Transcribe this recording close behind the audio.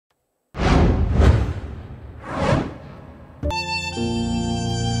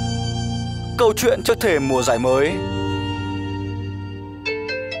câu chuyện trước thềm mùa giải mới.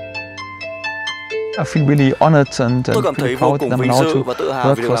 I feel really honored and Tôi cảm thấy pretty vô proud cùng that I'm vinh allowed dự to và tự hào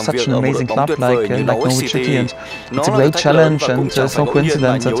work vì được for làm such việc an ở một đội amazing bóng club tuyệt vời like như Norwich Norwich City, City. and Nó it's a là great thách lớn challenge và cũng and chẳng it's phải no ngẫu nhiên mà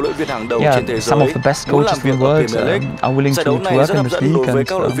coincidence nhiều that luyện viên hàng đầu trên thế some of giới the best muốn coaches làm in việc the ở world Premier League. are willing Giải to đấu này work rất in hấp this dẫn đối league, với and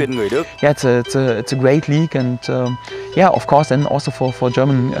các huấn luyện viên người Đức. it's a great league, and of course, and also for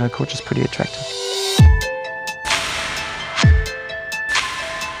German coaches, pretty attractive.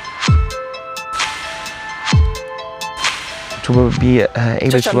 To be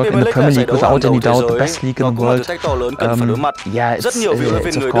able to work in the Premier League without any doubt the best league in the world. It's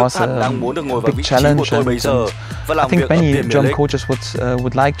of course a big challenge, and I think many German coaches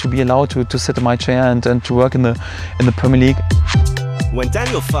would like to be allowed to sit in my chair and to work in the Premier League. Khi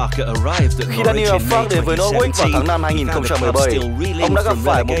Daniel Farke đến với Norwich vào tháng 5 2017, ông đã gặp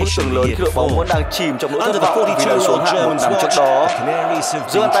phải một bức tường lớn khi đội bóng vẫn đang chìm trong nỗi thất vọng vì đã xuống hạng một năm trước đó.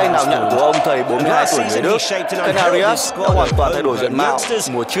 Giữa bàn tay nào nhận của ông thầy 42 tuổi người Đức, KêNH đã hoàn toàn thay đổi diện mạo.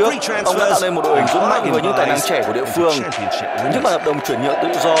 Mùa trước, ông đã tạo nên một đội hình dũng mãnh với những tài năng trẻ của địa phương. Những bản hợp đồng chuyển nhượng tự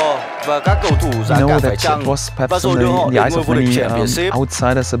do và các cầu thủ giá cả phải chăng, và rồi đưa họ đến ngôi vô địch Championship.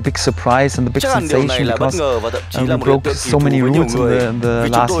 Outsiders, a big surprise and a big Chắc hẳn điều này sensation là bất ngờ và thậm chí là một hiện tượng kỳ thú với nhiều người. Vì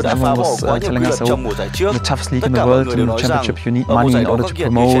chúng tôi đã phá bỏ quá nhiều quy luật trong mùa giải trước. The toughest league Tất in the cả mọi world, người đều in nói rằng championship you need ở mùa money giải in đấu order khắc to nghiệt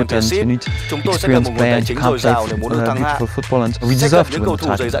như promote, and Championship, you need chúng tôi sẽ cần một experienced nguồn tài players. chính You dồi can't play dào để muốn được thăng hạng. beautiful football, and we Sẽ deserve gặp to những win cầu the thủ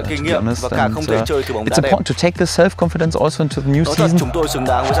title, dày dặn to kinh be nghiệm honest. và cả không thể And chơi thứ bóng it's đá đẹp. important to take this self-confidence also into the new Nói thật, season. chúng tôi xứng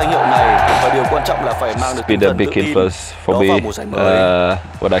đáng với danh hiệu này và điều quan trọng là phải mang được tinh thần tự tin đó vào mùa giải mới.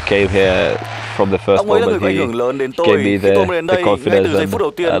 When I came here from the first Ông ấy là người moment, có ảnh hưởng lớn đến tôi. gave me Khi tôi mới đến the đây, ngay từ confidence giây phút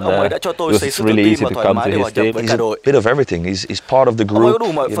đầu tiên, ông ấy đã cho tôi thấy sự tự really tin easy và to thoải come mái to để his hòa nhập team. với cả đội. Bit of everything. He's part of the Ông ấy có group.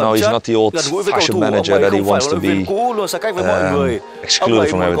 đủ mọi You phẩm know, he's chất, not the gần gũi với cầu old-fashioned thủ. Ông manager ấy that he không phải wants huấn to luyện viên be cũ luôn xa cách với mọi người. Ông excluded ấy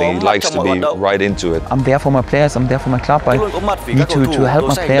from muốn có everything. He mặt likes trong to mọi be hoạt động. right into it. I'm there for my players, I'm there for my club. Tôi I luôn có mặt vì need các cầu thủ. to help Tôi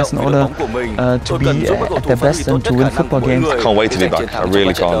my sẽ hành players động in vì đội order bóng của mình. to Tôi be cần giúp các cầu at thủ their phát huy best tốt and nhất to khả win năng football của mỗi games. người. I can't wait to be back. I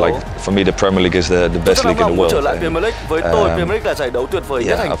really can't. Like, for me, the Premier League is the best Tôi rất league in mong the muốn trở world. lại Premier League. Với tôi, Premier League là giải đấu tuyệt vời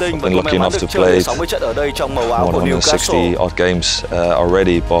nhất hành tinh và tôi may mắn được chơi 60 trận ở đây trong màu áo của Newcastle. 160 odd games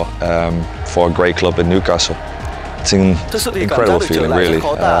already, but for a great club in Newcastle. It's an incredible feeling, really.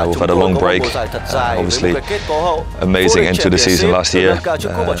 We've had a long break, obviously amazing end to the season last year,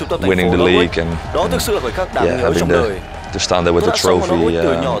 winning the league, and having to stand there with the trophy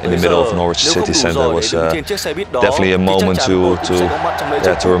in the middle of Norwich City Centre was definitely a moment to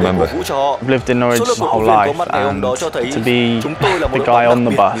remember. I've lived in Norwich my whole life, and to be the guy on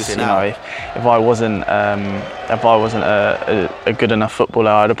the bus, you know, if I wasn't a good enough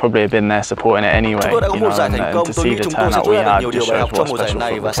footballer, I'd have probably been there supporting it anyway. You know, and to see the turnout we had just shows what special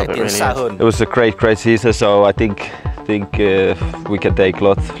football club it really is. It was a great season, so I think we can take a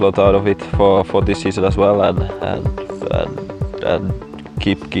lot out of it for this season as well, and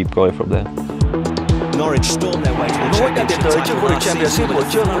keep going from there. Norwich đang tiến tới trước vô địch Championship mùa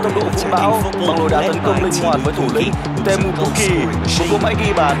trước với tốc độ vũ bão, bằng lối đá tấn công linh hoạt với thủ lĩnh Temupuki, một cú máy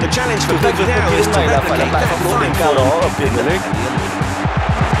ghi bàn. Thử thách với Puki lúc này là phải lặp lại phong độ đỉnh cao đó ở Premier League.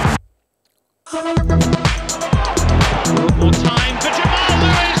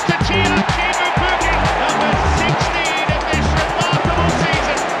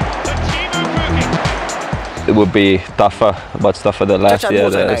 It would be much tougher than last year. Mùa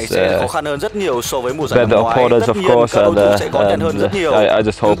giải này sẽ khó khăn hơn rất nhiều so với mùa giải năm ngoái. Opponents, Tất of nhiên course, các đối thủ sẽ khó nhận hơn rất nhiều. I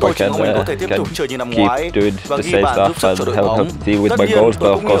just hope I can có thể tiếp tục chơi như năm ngoái keep doing và the ghi same bàn giúp stuff sức cho and đội help bóng. the team with my goals, but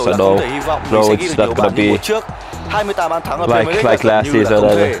of course I know it's not going to be 28 bàn thắng ở Premier League like last season,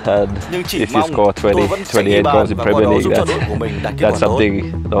 and if you score 28 goals in Premier League, that's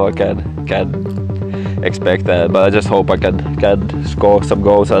something no one can expect. But I just hope I can score some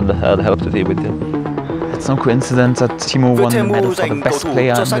goals and help the team with it. It's no coincidence that Timo won the medal for the best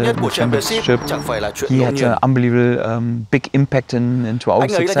player in the championship. He had an unbelievable big impact into our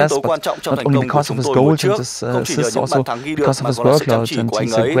success, but not only because of his goals and his assists, also because of his workload. And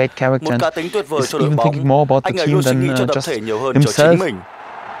he's a great character, and he's even thinking more about the team than just himself.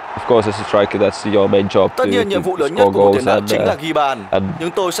 Of course, as a striker, that's your main job to score goals, and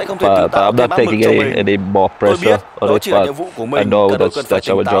I'm not taking any more pressure on it, but I know that's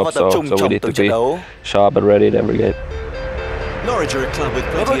our job, so we need to be sharp and ready in every game. Norwich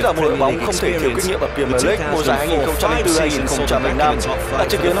là một đội bóng không thể thiếu kinh nghiệm ở Premier League mùa giải 2004-2005 đã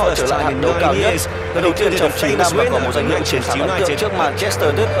chứng kiến họ trở lại hạng đấu cao nhất lần đầu tiên trong 9 năm và có một danh hiệu chiến thắng ấn tượng trước Manchester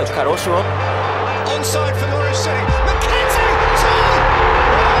United ở Kplus.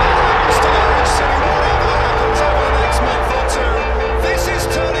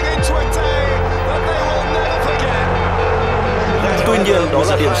 Tuy nhiên, đó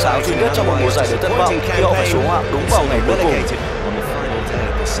là điểm sáng duy nhất trong một mùa giải đầy thất vọng khi họ phải xuống hạng đúng vào ngày cuối cùng.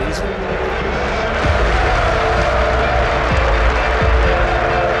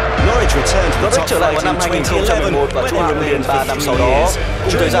 Norwich trở lại vào năm 2011 và trụ hạng liền 3 năm sau đó.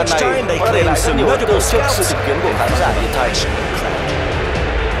 Cùng thời gian này, họ đã để lại rất nhiều ấn tượng trước sự chứng kiến của khán giả nhiệt thành.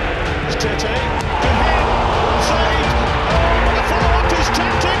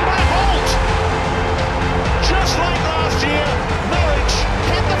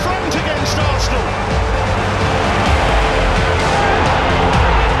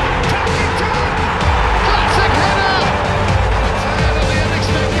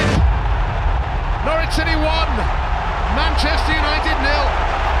 City 1, Manchester United 0.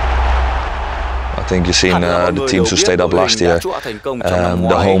 I think you've seen the teams who stayed up last year.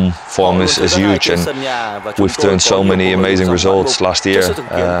 The home form is huge, and we've turned so many amazing results last year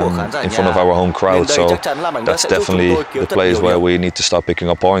in front of our home crowd. So that's definitely the place where we need to start picking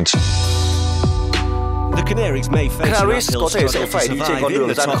up points. Canaries có thể sẽ phải đi trên con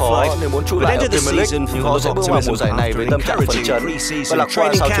đường gian khó nếu muốn trụ lại ở Premier League, nhưng họ sẽ bước vào mùa giải này với tâm trạng phấn chấn và lạc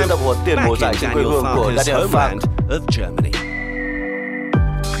quan sau chuyến tập huấn tiền mùa giải trên quê hương của Daniel Fark.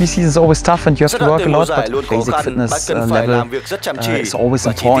 Pre-season is always tough and you have to work a lot, but basic fitness level is always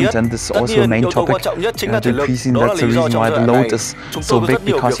important, and this is also a main topic during pre-season. That's the reason why the load is so big,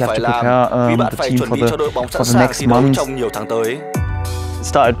 because you have to prepare the team for the next month. It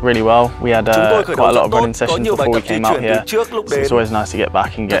started really well. We had quite a lot of running sessions before we came out here. So it's always nice to get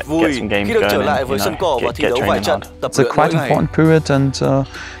back and get some games going and get training hard. It's a quite important period, and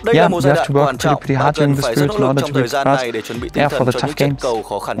yeah, we have to work pretty hard during this period in order to be prepared for the tough games.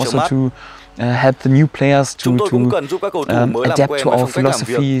 Also to help the new players to adapt to our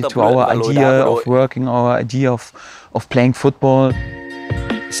philosophy, to our idea of working, our idea of playing football.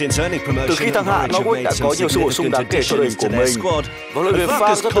 Từ khi thăng hạng, Norwich đã có nhiều sự bổ sung đáng kể cho đội hình của mình. Huấn luyện viên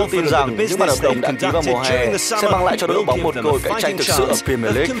Fark rất tự tin rằng những bản hợp đồng đã ký vào mùa hè sẽ mang lại cho đội bóng một cơ hội cạnh tranh thực sự ở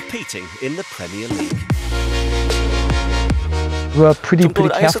Premier League. We were pretty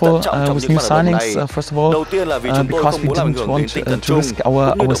careful with new signings, first of all, because we didn't want to risk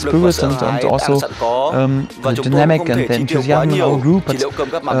our spirit and also the dynamic and the enthusiasm in our group. But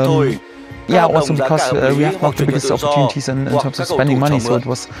yeah, also because we have not the biggest opportunities in terms of spending money, so it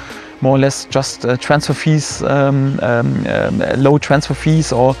was more or less just transfer fees, low transfer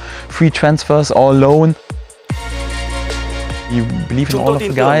fees or free transfers or loan. You believe in all of the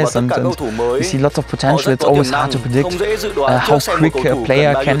guys, and you see lots of potential. It's always hard to predict how quick a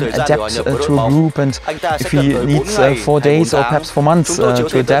player can adapt to a group, and if he needs 4 days or perhaps 4 months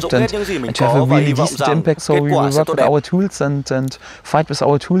to adapt and to have a really decent impact. So we will work with our tools and fight with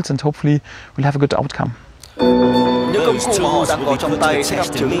our tools, and hopefully we'll have a good outcome. Những công cụ mà họ đang có trong tay sẽ gặp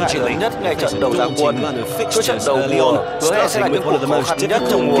chướng ngại lớn nhất ngay trận đầu ra quân. Trước trận đầu mùa hứa hẹn sẽ là những cuộc khó khăn nhất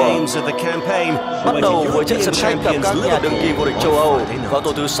trong mùa. Bắt đầu với trận sân khách gặp các nhà đương kim vô địch châu Âu vào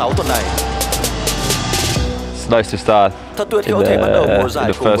tối thứ 6 tuần này. Nice to start Thật tuyệt khi có thể bắt đầu mùa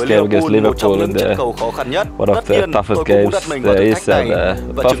giải cùng với Liverpool, một trong những trận cầu khó khăn nhất. Tất nhiên, tôi cũng muốn đặt mình vào thử thách này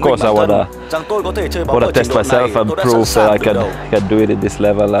và chứng minh bản thân rằng tôi có thể chơi bóng ở trình độ này. Tôi đã sẵn sàng từ đầu. can do it at this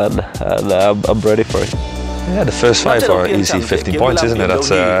level, and I'm ready for it. Yeah, the first 5 are easy 15 points, isn't it?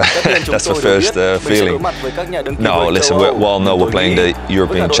 That's the first feeling. No, listen, we all know we're playing the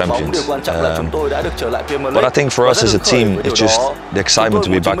European champions. But I think for us as a team, it's just the excitement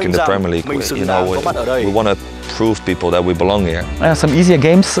to be back in the Premier League. You know, we want to prove people that we belong here. Some easier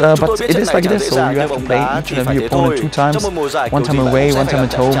games, but it is like it is. So you have to play each and every opponent 2 times, 1 time away, 1 time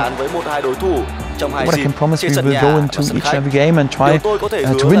at home. What I can promise, we will go into each and every game and try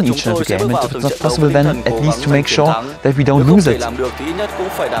to win each and every game. And if it's not possible, then at least to make sure that we don't lose it.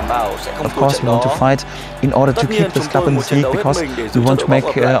 Of course, we want to fight in order to keep this club in this league, because we want to make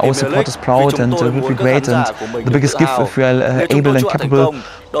our supporters proud, and it would be great and the biggest gift if we are able and capable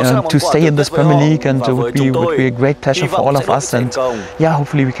to stay in this Premier League, and would be a great pleasure for all of us, and yeah,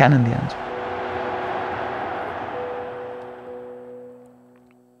 hopefully we can in the end.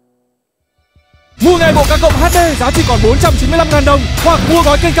 Mua ngay bộ cá cộng HD giá chỉ còn 495.000 đồng, hoặc mua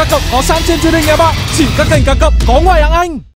gói kênh cá cộng có sẵn trên truyền hình nhà bạn. Chỉ các kênh cá cộng có ngoại hạng Anh.